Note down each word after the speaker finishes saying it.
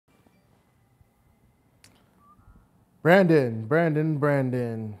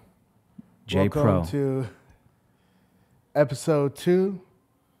Brandon. J Pro. Welcome to episode 2.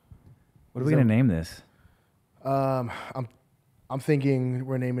 What are we gonna name this? I'm thinking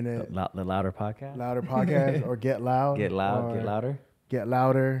we're naming it The LOUDR Podcast. LOUDR Podcast or Get Loud. Get loud. or Get louder. Get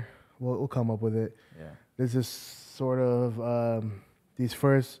Louder. We'll come up with it. Yeah. This is sort of these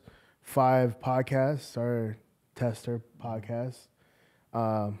first 5 podcasts are tester podcasts,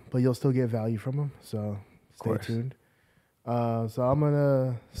 but you'll still get value from them. So stay tuned. So I'm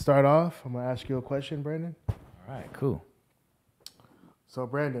gonna start off. I'm gonna ask you a question, Brandon. All right. Cool. So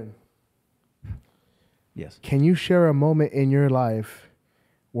Brandon, Yes. can you share a moment in your life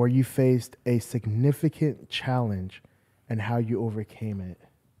where you faced a significant challenge and how you overcame it?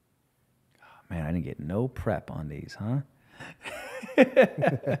 Man, I didn't get no prep on these, huh?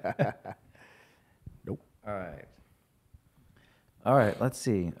 Nope. All right. Let's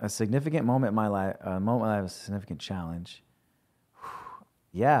see. A significant moment in my life. A moment in my life was a significant challenge.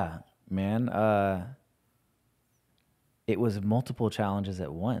 Yeah, man. It was multiple challenges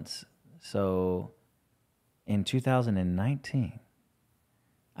at once. So, in 2019,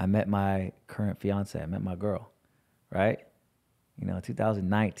 I met my current fiance. I met my girl, right?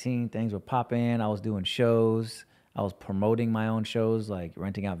 2019, things were popping. I was doing shows. I was promoting my own shows, like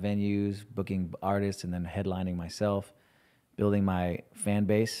renting out venues, booking artists, and then headlining myself, building my fan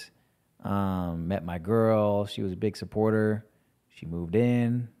base. Met my girl. She was a big supporter. She moved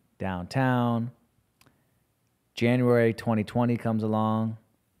in downtown. January 2020 comes along.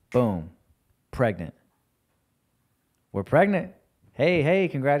 Boom. Pregnant. We're pregnant. Hey,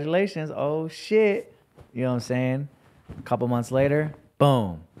 congratulations. Oh, shit. You know what I'm saying? A couple months later,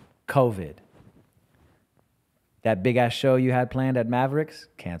 boom, COVID. That big-ass show you had planned at Mavericks,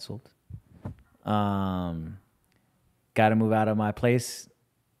 canceled. Got to move out of my place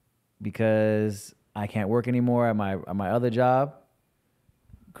because I can't work anymore at my other job.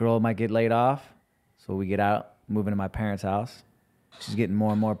 Girl might get laid off, so we get out, move into my parents' house. She's getting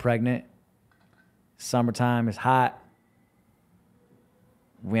more and more pregnant. Summertime is hot.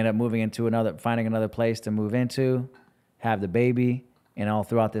 We end up finding another place to move into, have the baby, and all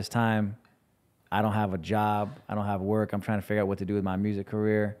throughout this time, I don't have a job, I don't have work. I'm trying to figure out what to do with my music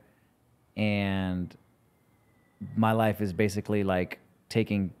career, and my life is basically like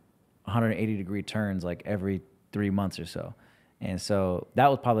taking 180-degree turns like every 3 months or so. And so that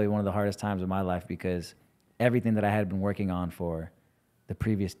was probably one of the hardest times of my life because everything that I had been working on for the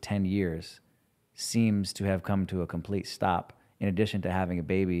previous 10 years seems to have come to a complete stop, in addition to having a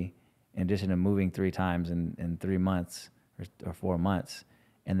baby, in addition to moving 3 times in 3 months or 4 months.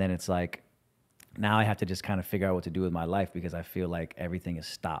 And then it's like, now I have to just kind of figure out what to do with my life because I feel like everything is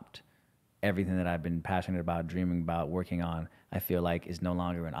stopped. Everything that I've been passionate about, dreaming about, working on, I feel like is no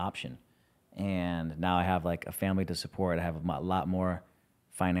longer an option. And now I have like a family to support. I have a lot more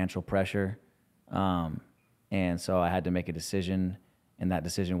financial pressure. And so I had to make a decision, and that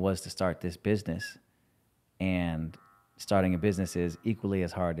decision was to start this business. And starting a business is equally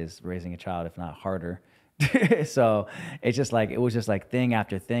as hard as raising a child, if not harder. So it's just like, it was just like thing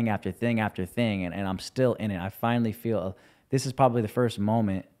after thing after thing after thing. And I'm still in it. I finally feel, this is probably the first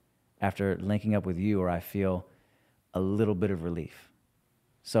moment after linking up with you where I feel a little bit of relief.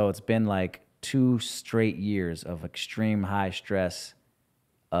 So it's been like 2 straight years of extreme high stress,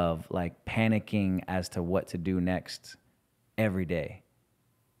 of like panicking as to what to do next every day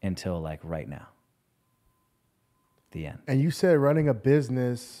until like right now. The end. And you said running a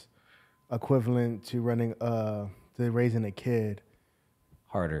business equivalent to raising a kid.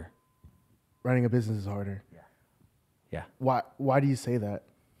 Harder. Running a business is harder. Yeah. Why do you say that?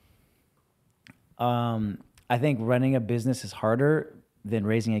 I think running a business is harder than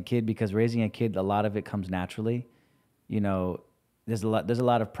raising a kid because raising a kid, a lot of it comes naturally. There's a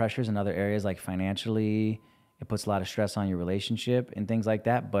lot of pressures in other areas, like financially. It puts a lot of stress on your relationship and things like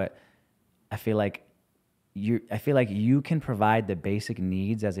that. But I feel like you can provide the basic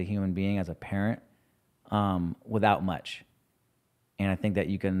needs as a human being, as a parent, without much. And I think that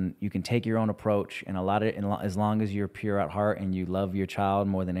you can take your own approach, and as long as you're pure at heart and you love your child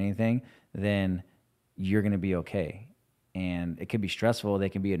more than anything, then you're gonna be okay. And it could be stressful. They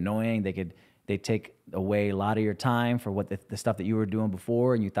can be annoying. They take away a lot of your time for what the stuff that you were doing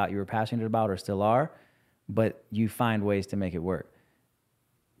before and you thought you were passionate about or still are, but you find ways to make it work.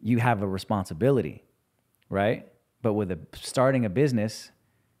 You have a responsibility, right? But with starting a business,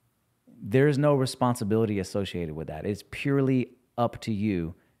 there's no responsibility associated with that. It's purely up to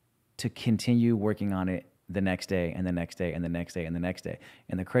you to continue working on it the next day and the next day and the next day and the next day.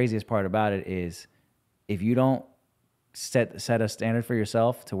 And the craziest part about it is if you don't set a standard for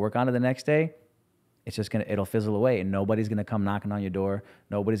yourself to work on it the next day, it's just it'll fizzle away, and nobody's gonna come knocking on your door.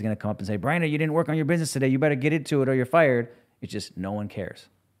 Nobody's gonna come up and say, Brandon, you didn't work on your business today. You better get into it or you're fired. It's just no one cares.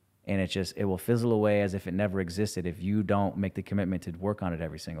 And it will fizzle away as if it never existed if you don't make the commitment to work on it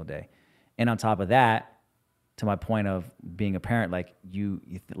every single day. And on top of that, to my point of being a parent, like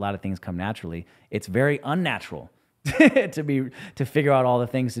a lot of things come naturally. It's very unnatural to figure out all the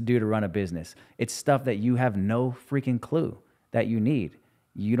things to do to run a business. It's stuff that you have no freaking clue that you need.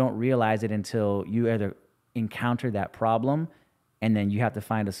 You don't realize it until you either encounter that problem and then you have to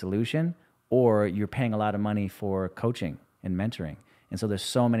find a solution, or you're paying a lot of money for coaching and mentoring. And so there's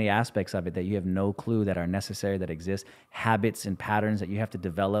so many aspects of it that you have no clue that are necessary, that exist, habits and patterns that you have to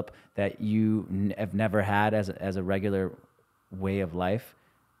develop that you have never had as a regular way of life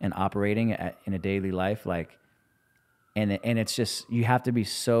and operating in a daily life. And it's just, you have to be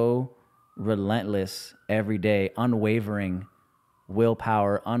so relentless every day, unwavering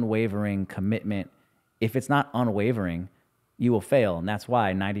willpower, unwavering commitment. If it's not unwavering, you will fail. And that's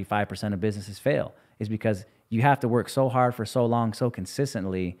why 95% of businesses fail, is because you have to work so hard for so long, so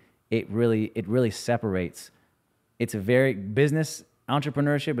consistently. It really separates. It's a very business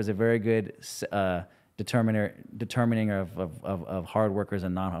entrepreneurship is a very good determining of hard workers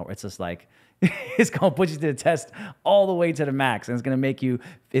and non-hard. It's just like it's gonna put you to the test all the way to the max, and it's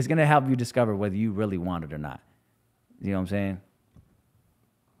gonna help you discover whether you really want it or not. You know what I'm saying?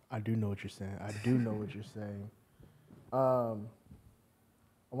 I do know what you're saying. I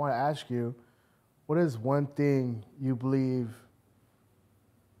want to ask you, what is one thing you believe?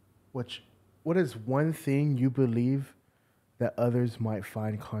 What is one thing you believe that others might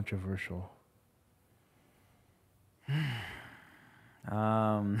find controversial?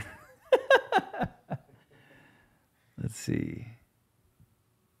 Let's see.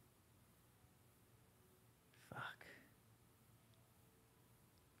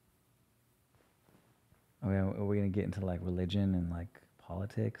 Are we gonna get into like religion and like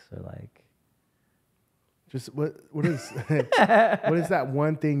politics, or like? Just what is what is that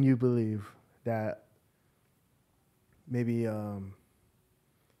one thing you believe that maybe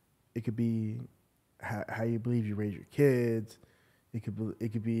it could be how you believe you raise your kids. It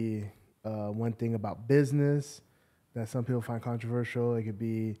could be one thing about business that some people find controversial. It could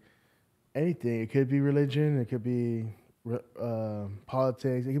be anything. It could be religion. It could be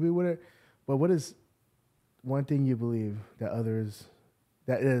politics. It could be whatever. But what is one thing you believe that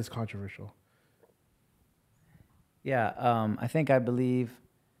is controversial? Yeah, I believe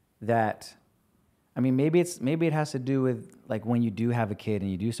that. I mean, maybe it has to do with like when you do have a kid and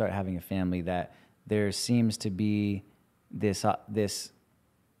you do start having a family, that there seems to be this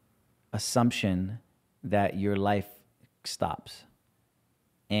assumption that your life stops.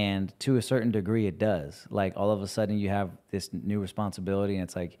 And to a certain degree it does. Like all of a sudden you have this new responsibility, and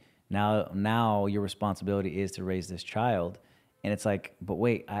it's like now your responsibility is to raise this child. And it's like, but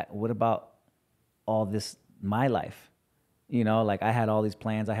wait, what about all this, my life? You know, like I had all these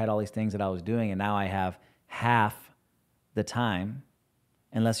plans, I had all these things that I was doing, and now I have half the time.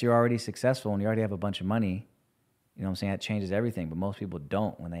 Unless you're already successful and you already have a bunch of money, you know what I'm saying? That changes everything, but most people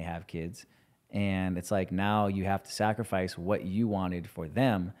don't when they have kids. And it's like now you have to sacrifice what you wanted for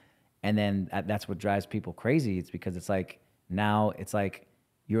them. And then that's what drives people crazy. It's because it's like now it's like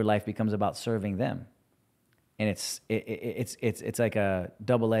your life becomes about serving them. And it's like a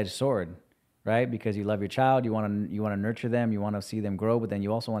double-edged sword, right? Because you love your child, you want to nurture them, you want to see them grow, but then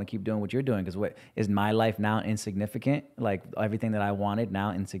you also want to keep doing what you're doing. Because what is my life now insignificant? Like everything that I wanted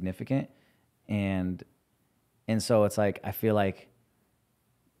now insignificant, and so it's like I feel like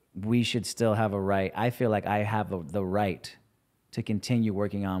we should still have a right. I feel like I have the right to continue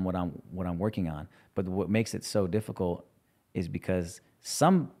working on what I'm working on. But what makes it so difficult is because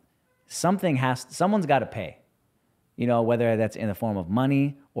someone's got to pay. You know, whether that's in the form of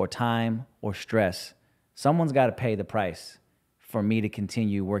money or time or stress, someone's got to pay the price for me to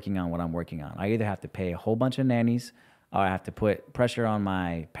continue working on what I'm working on. I either have to pay a whole bunch of nannies, or I have to put pressure on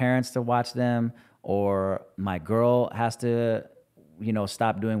my parents to watch them, or my girl has to, you know,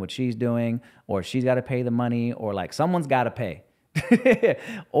 stop doing what she's doing, or she's got to pay the money, or like someone's got to pay.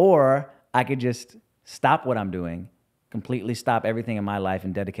 Or I could just stop what I'm doing, completely stop everything in my life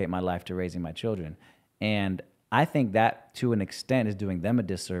and dedicate my life to raising my children. And I think that to an extent is doing them a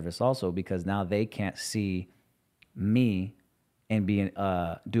disservice also, because now they can't see me and being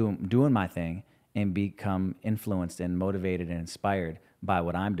doing my thing and become influenced and motivated and inspired by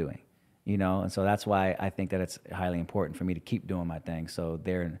what I'm doing, you know? And so that's why I think that it's highly important for me to keep doing my thing, so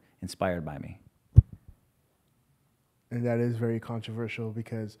they're inspired by me. And that is very controversial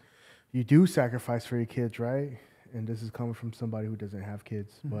because you do sacrifice for your kids, right? And this is coming from somebody who doesn't have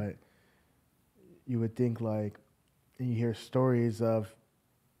kids, but you would think like, and you hear stories of,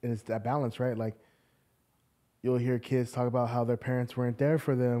 and it's that balance, right? Like you'll hear kids talk about how their parents weren't there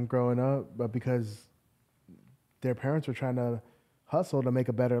for them growing up, but because their parents were trying to hustle to make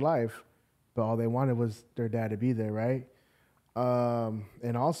a better life, but all they wanted was their dad to be there, right?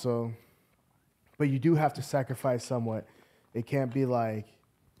 And also, but you do have to sacrifice somewhat. It can't be like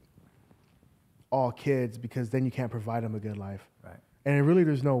all kids, because then you can't provide them a good life. Right. And it really,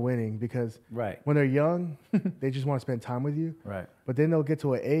 there's no winning, because when they're young, they just want to spend time with you. Right. But then they'll get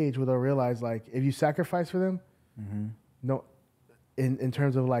to an age where they'll realize, like, if you sacrifice for them, no, in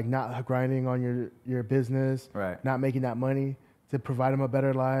terms of like not grinding on your business, not making that money to provide them a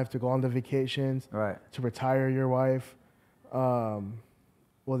better life, to go on the vacations, to retire your wife,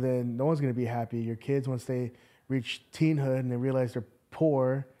 well then no one's gonna be happy. Your kids, once they reach teenhood and they realize they're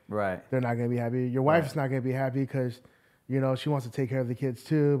poor, they're not gonna be happy. Your wife's not gonna be happy because, you know, she wants to take care of the kids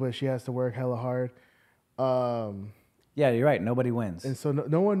too, but she has to work hella hard. Yeah, you're right. Nobody wins. And so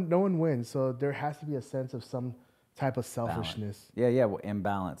no one wins. So there has to be a sense of some type of selfishness. Balance. Yeah, well,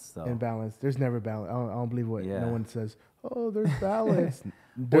 imbalance though. Imbalance. There's never balance. I don't believe what no one says. Oh, there's balance.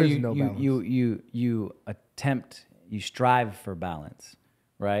 There's no balance. You attempt, you strive for balance,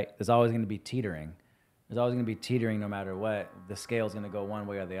 right? There's always going to be teetering. There's always going to be teetering no matter what. The scale's going to go one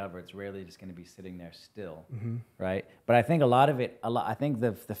way or the other. It's rarely just going to be sitting there still, right? But I think I think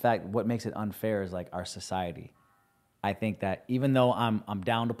the fact, what makes it unfair is like our society. I think that even though I'm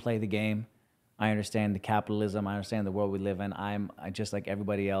down to play the game, I understand the capitalism, I understand the world we live in, I'm just like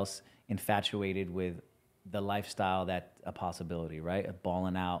everybody else infatuated with the lifestyle that's a possibility, right?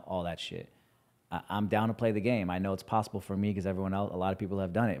 Balling out, all that shit. I'm down to play the game. I know it's possible for me because everyone else, a lot of people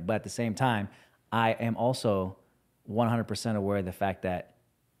have done it. But at the same time, I am also 100% aware of the fact that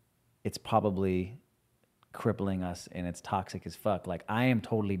it's probably crippling us and it's toxic as fuck. Like, I am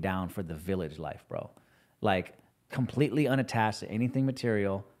totally down for the village life, bro. Like, completely unattached to anything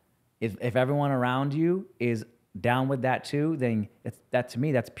material. If everyone around you is down with that too, then that to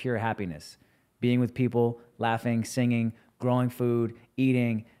me, that's pure happiness. Being with people, laughing, singing, growing food,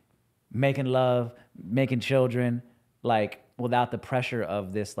 eating, making love, making children, like without the pressure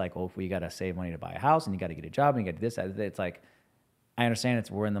of this, like, oh, we got to save money to buy a house and you got to get a job and you got to do this. It's like, I understand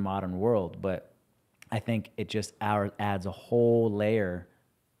we're in the modern world, but I think it just adds a whole layer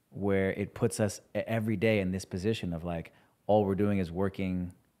where it puts us every day in this position of like, all we're doing is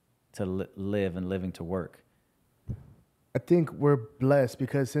working to live and living to work. I think we're blessed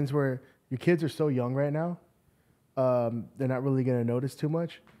because since your kids are so young right now, they're not really going to notice too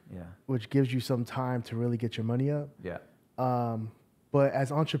much. Yeah. Which gives you some time to really get your money up. Yeah. But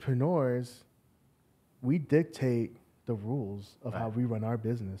as entrepreneurs, we dictate the rules of how we run our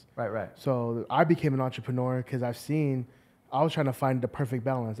business. Right. So I became an entrepreneur because I was trying to find the perfect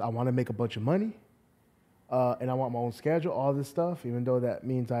balance. I want to make a bunch of money, and I want my own schedule, all this stuff, even though that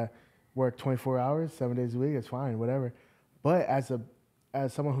means I work 24 hours, 7 days a week, it's fine, whatever. But as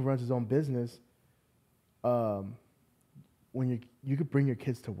someone who runs his own business, when you could bring your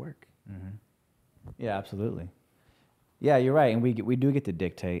kids to work. Mm-hmm. Yeah, absolutely. Yeah, you're right, and we do get to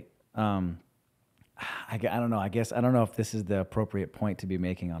dictate. I don't know. I guess I don't know if this is the appropriate point to be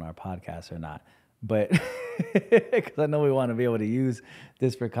making on our podcast or not, but because I know we want to be able to use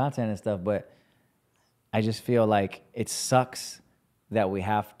this for content and stuff, but I just feel like it sucks that we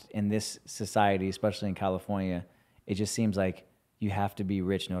have to, in this society, especially in California, it just seems like you have to be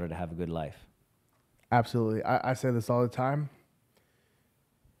rich in order to have a good life. Absolutely. I say this all the time.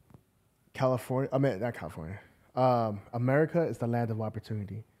 Not California. America is the land of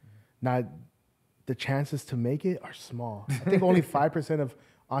opportunity. Now, the chances to make it are small. I think only 5% of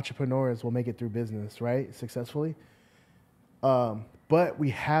entrepreneurs will make it through business, right? Successfully. But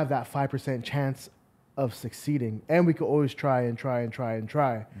we have that 5% chance of succeeding, and we could always try and try and try and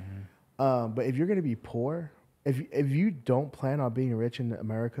try. Mm-hmm. But if you're going to be poor, if you don't plan on being rich in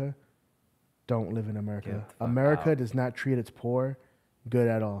America, don't live in America. America does not treat its poor good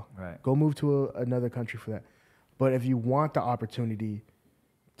at all. Right. Go move to another country for that. But if you want the opportunity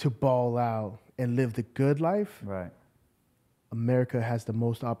to ball out and live the good life, right, America has the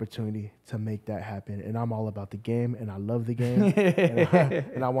most opportunity to make that happen. And I'm all about the game, and I love the game,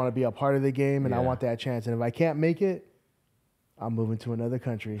 and I want to be a part of the game, and I want that chance. And if I can't make it, I'm moving to another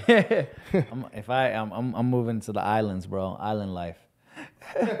country. I'm moving to the islands, bro. Island life.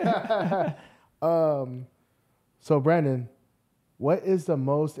 So Brandon, what is the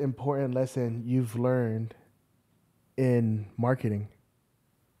most important lesson you've learned in marketing?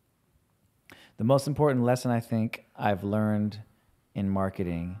 The most important lesson I think I've learned in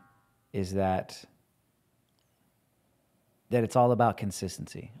marketing is that that it's all about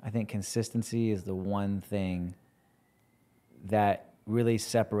consistency. I think consistency is the one thing that really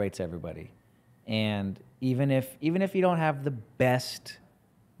separates everybody. And even if you don't have the best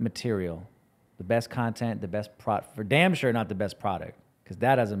material, the best content, the best product, for damn sure not the best product, because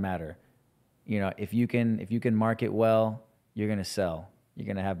that doesn't matter. You know, if you can market well, you're gonna sell. You're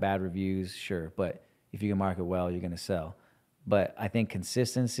gonna have bad reviews, sure, but if you can market well, you're gonna sell. But I think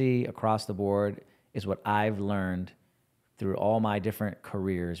consistency across the board is what I've learned through all my different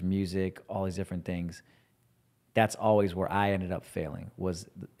careers, music, all these different things. That's always where I ended up failing, was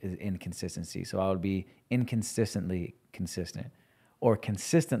inconsistency. So I would be inconsistently consistent or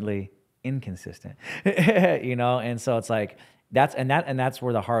consistently inconsistent, you know? And so it's like, that's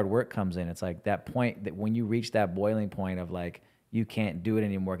where the hard work comes in. It's like that point that when you reach that boiling point of like, you can't do it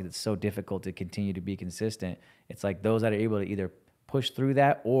anymore because it's so difficult to continue to be consistent. It's like those that are able to either push through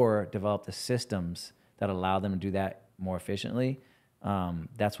that or develop the systems that allow them to do that more efficiently.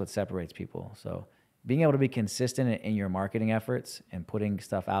 That's what separates people. So being able to be consistent in your marketing efforts and putting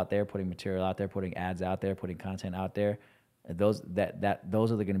stuff out there, putting material out there, putting ads out there, putting content out there, those are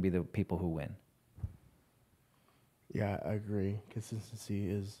going to be the people who win. Yeah, I agree. Consistency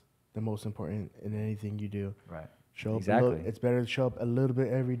is the most important in anything you do. Right. Show up exactly. It's better to show up a little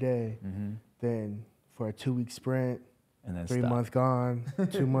bit every day than for a 2-week sprint, and then 3 month gone,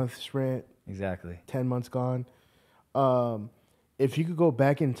 2 month sprint, exactly, 10 months gone. If you could go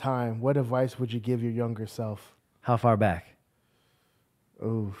back in time, what advice would you give your younger self? How far back?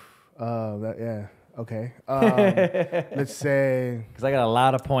 Oof. Yeah. Okay. Let's say. Because I got a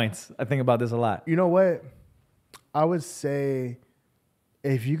lot of points. I think about this a lot. You know what? I would say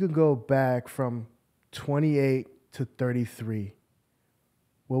if you could go back from 28 to 33,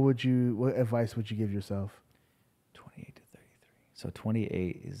 what advice would you give yourself? 28 to 33. So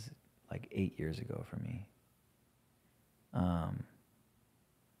 28 is like 8 years ago for me. I'm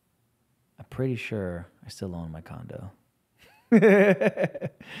pretty sure I still own my condo.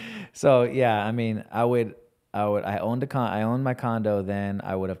 So yeah, I mean, I owned my condo then.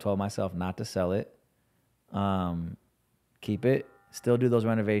 I would have told myself not to sell it. Keep it, still do those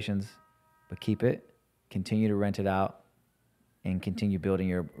renovations, but keep it, continue to rent it out, and continue building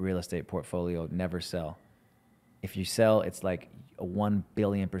your real estate portfolio. Never sell. If you sell, it's like a 1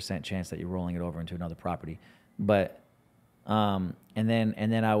 billion% chance that you're rolling it over into another property. But and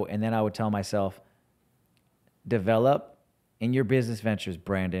then I would tell myself, develop in your business ventures,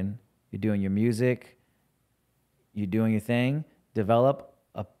 Brandon. You're doing your music, you're doing your thing. Develop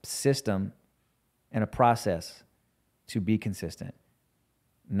a system and a process to be consistent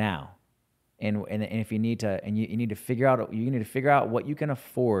now. And if you need to, and you need to figure out what you can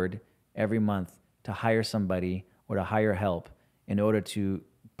afford every month to hire somebody or to hire help in order to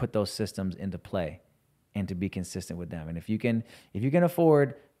put those systems into play and to be consistent with them. And if you can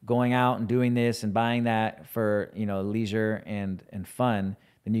afford going out and doing this and buying that for, leisure and fun,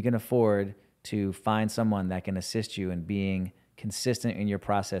 then you can afford to find someone that can assist you in being consistent in your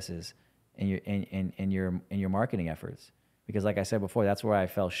processes and your marketing efforts. Because like I said before, that's where I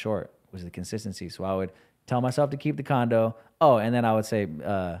fell short, was the consistency. So I would tell myself to keep the condo. Oh, and then I would say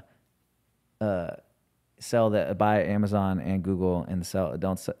buy Amazon and Google and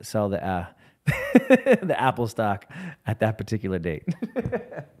don't sell the the Apple stock at that particular date.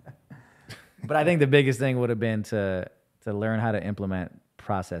 But I think the biggest thing would have been to learn how to implement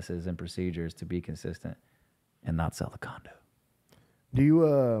processes and procedures to be consistent and not sell the condo. Do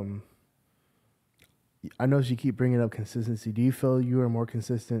you I know you keep bringing up consistency. Do you feel you are more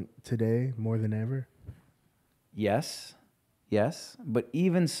consistent today more than ever? Yes. But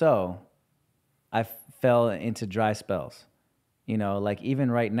even so, I fell into dry spells. Like even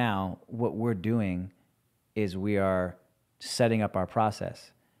right now, what we're doing is we are setting up our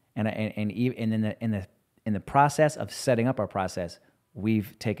process, and in the process of setting up our process,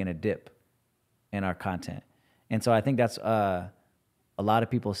 we've taken a dip in our content, and so I think that's a lot of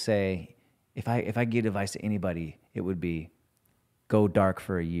people say, if I give advice to anybody, it would be go dark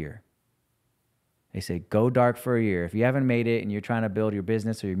for a year. They say go dark for a year. If you haven't made it and you're trying to build your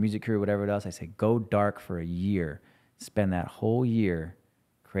business or your music career, whatever else, I say go dark for a year. Spend that whole year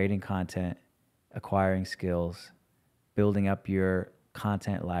creating content, acquiring skills, building up your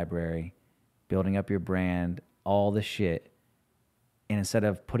content library, building up your brand, all the shit. And instead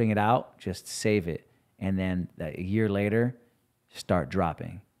of putting it out, just save it. And then a year later, start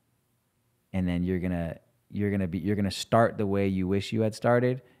dropping. And then you're gonna start the way you wish you had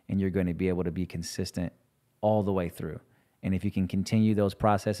started, and you're going to be able to be consistent all the way through. And if you can continue those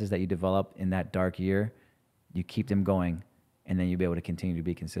processes that you develop in that dark year, you keep them going, and then you'll be able to continue to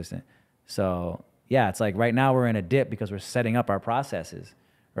be consistent. So yeah, it's like right now we're in a dip because we're setting up our processes,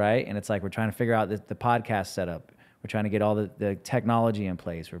 right? And it's like we're trying to figure out the podcast setup. We're trying to get all the technology in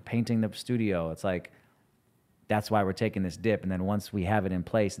place. We're painting the studio. It's like, that's why we're taking this dip. And then once we have it in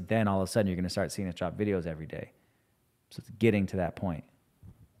place, then all of a sudden you're going to start seeing us drop videos every day. So it's getting to that point.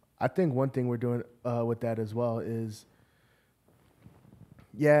 I think one thing we're doing with that as well is,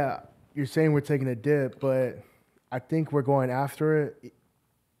 yeah, you're saying we're taking a dip, but I think we're going after it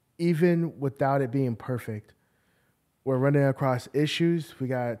even without it being perfect. We're running across issues. We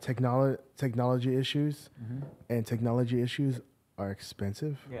got technology issues, and technology issues are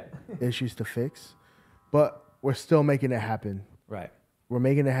expensive issues to fix, but we're still making it happen. Right. We're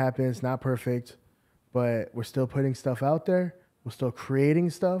making it happen. It's not perfect, but we're still putting stuff out there. We're still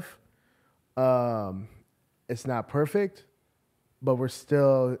creating stuff. It's not perfect, but we're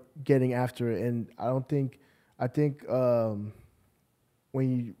still getting after it. And I think when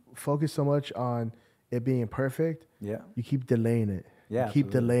you focus so much on it being perfect, you keep delaying it. Yeah, you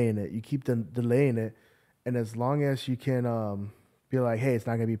keep delaying it. You keep delaying it. And as long as you can be like, hey, it's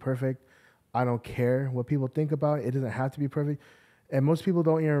not going to be perfect. I don't care what people think about it. It doesn't have to be perfect. And most people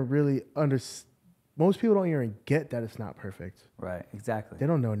don't even really most people don't even get that it's not perfect. Right, exactly. They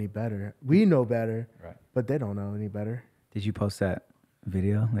don't know any better. We know better, right, but they don't know any better. Did you post that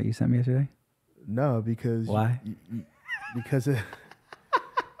video that you sent me yesterday? No, because... Why?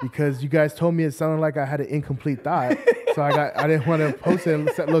 Because you guys told me it sounded like I had an incomplete thought, so I didn't want to post it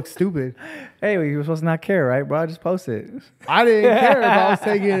and look stupid. Hey, well, you were supposed to not care, right, bro? I just posted it. I didn't care if I was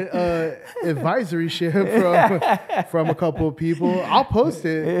taking advisory shit from a couple of people. I'll post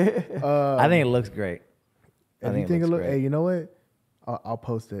it. I think it looks great. If you think it looks, hey, you know what? I'll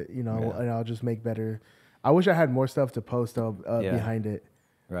post it. You know, and I'll just make better. I wish I had more stuff to post behind it.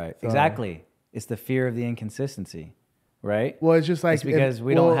 Right. So, exactly. It's the fear of the inconsistency. Right. Well, it's just like it's because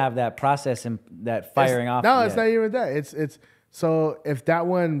we don't have that process and that firing off. No, it's not even that. It's so if that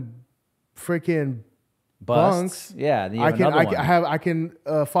one freaking busts, then you have I can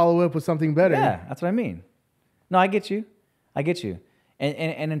follow up with something better. Yeah, that's what I mean. No, I get you.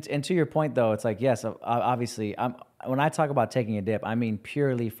 And to your point though, it's like, yes, obviously, when I talk about taking a dip, I mean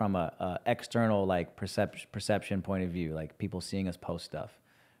purely from a external like perception point of view, like people seeing us post stuff,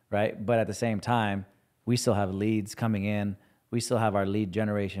 right? But at the same time, we still have leads coming in. We still have our lead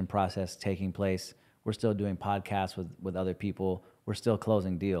generation process taking place. We're still doing podcasts with other people. We're still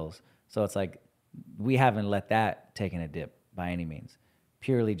closing deals. So it's like we haven't let that take a dip by any means.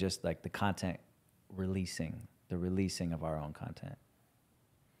 Purely just like the content releasing of our own content.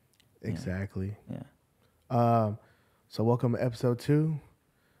 Exactly. Yeah. So welcome to episode 2.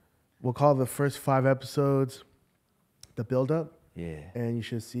 We'll call the first 5 episodes the build up. Yeah. And you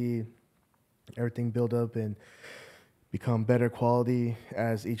should see everything build up and become better quality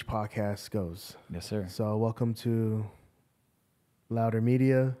as each podcast goes. Yes, sir. So welcome to LOUDR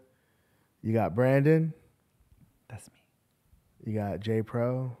Media. You got Brandon. That's me. You got J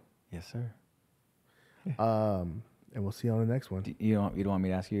Pro. Yes, sir. And we'll see you on the next one. You don't want me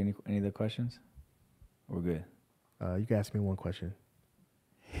to ask you any of the questions? We're good. You can ask me one question.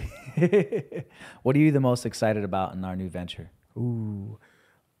 What are you the most excited about in our new venture? Ooh.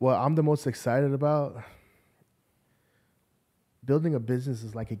 Well, I'm the most excited about building a business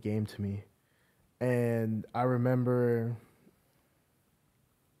is like a game to me. And I remember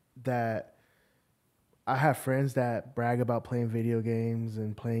that I have friends that brag about playing video games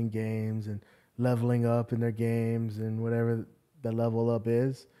and playing games and leveling up in their games and whatever the level up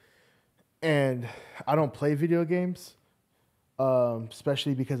is. And I don't play video games,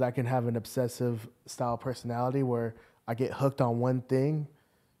 especially because I can have an obsessive style personality where I get hooked on one thing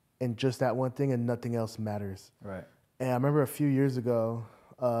and just that one thing and nothing else matters. Right. And I remember a few years ago,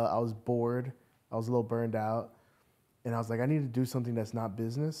 I was bored. I was a little burned out. And I was like, I need to do something that's not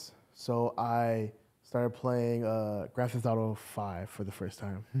business. So I started playing Grand Theft Auto 5 for the first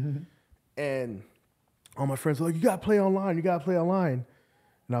time. And all my friends were like, you got to play online. You got to play online.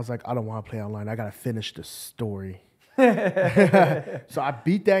 And I was like, I don't want to play online. I got to finish the story. So I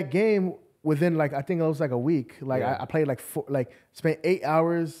beat that game within like, I think it was like a week. Like I played spent 8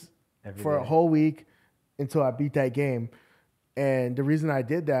 hours for a whole week until I beat that game. And the reason I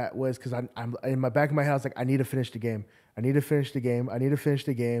did that was because I'm in my back of my head, I was like, I need to finish the game. I need to finish the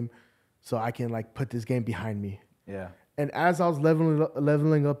game so I can like put this game behind me. Yeah. And as I was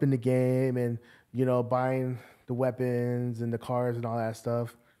leveling up in the game and, you know, buying the weapons and the cars and all that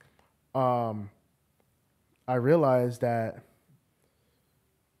stuff, I realized that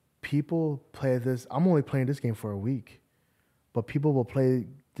people play this. I'm only playing this game for a week, but people will play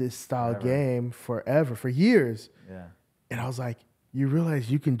this style game forever, for years. Yeah. And I was like, you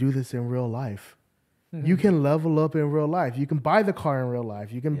realize you can do this in real life. You can level up in real life. You can buy the car in real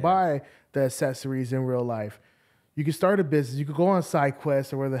life. You can buy the accessories in real life. You can start a business. You could go on side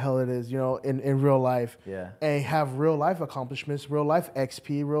quests or where the hell it is, in real life. Yeah. And have real life accomplishments, real life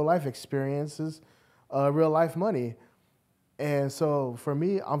XP, real life experiences, real life money. And so for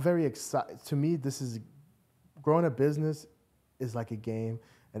me, I'm very excited. To me, growing a business is like a game,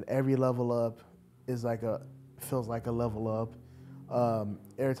 and every level up is feels like a level up.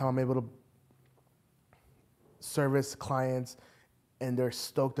 Every time I'm able to service clients and they're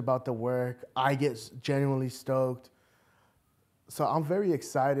stoked about the work, I get genuinely stoked. So I'm very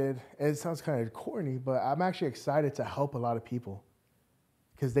excited. And it sounds kind of corny, but I'm actually excited to help a lot of people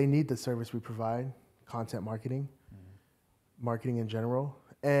because they need the service we provide, content marketing, marketing in general.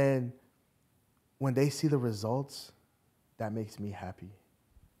 And when they see the results, that makes me happy.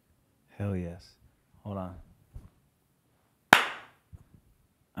 Hell yes. Hold on.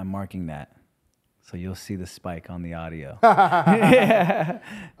 I'm marking that. So you'll see the spike on the audio.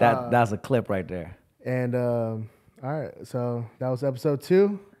 That's a clip right there. And all right, so that was episode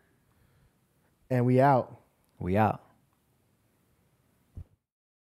 2, and we out. We out.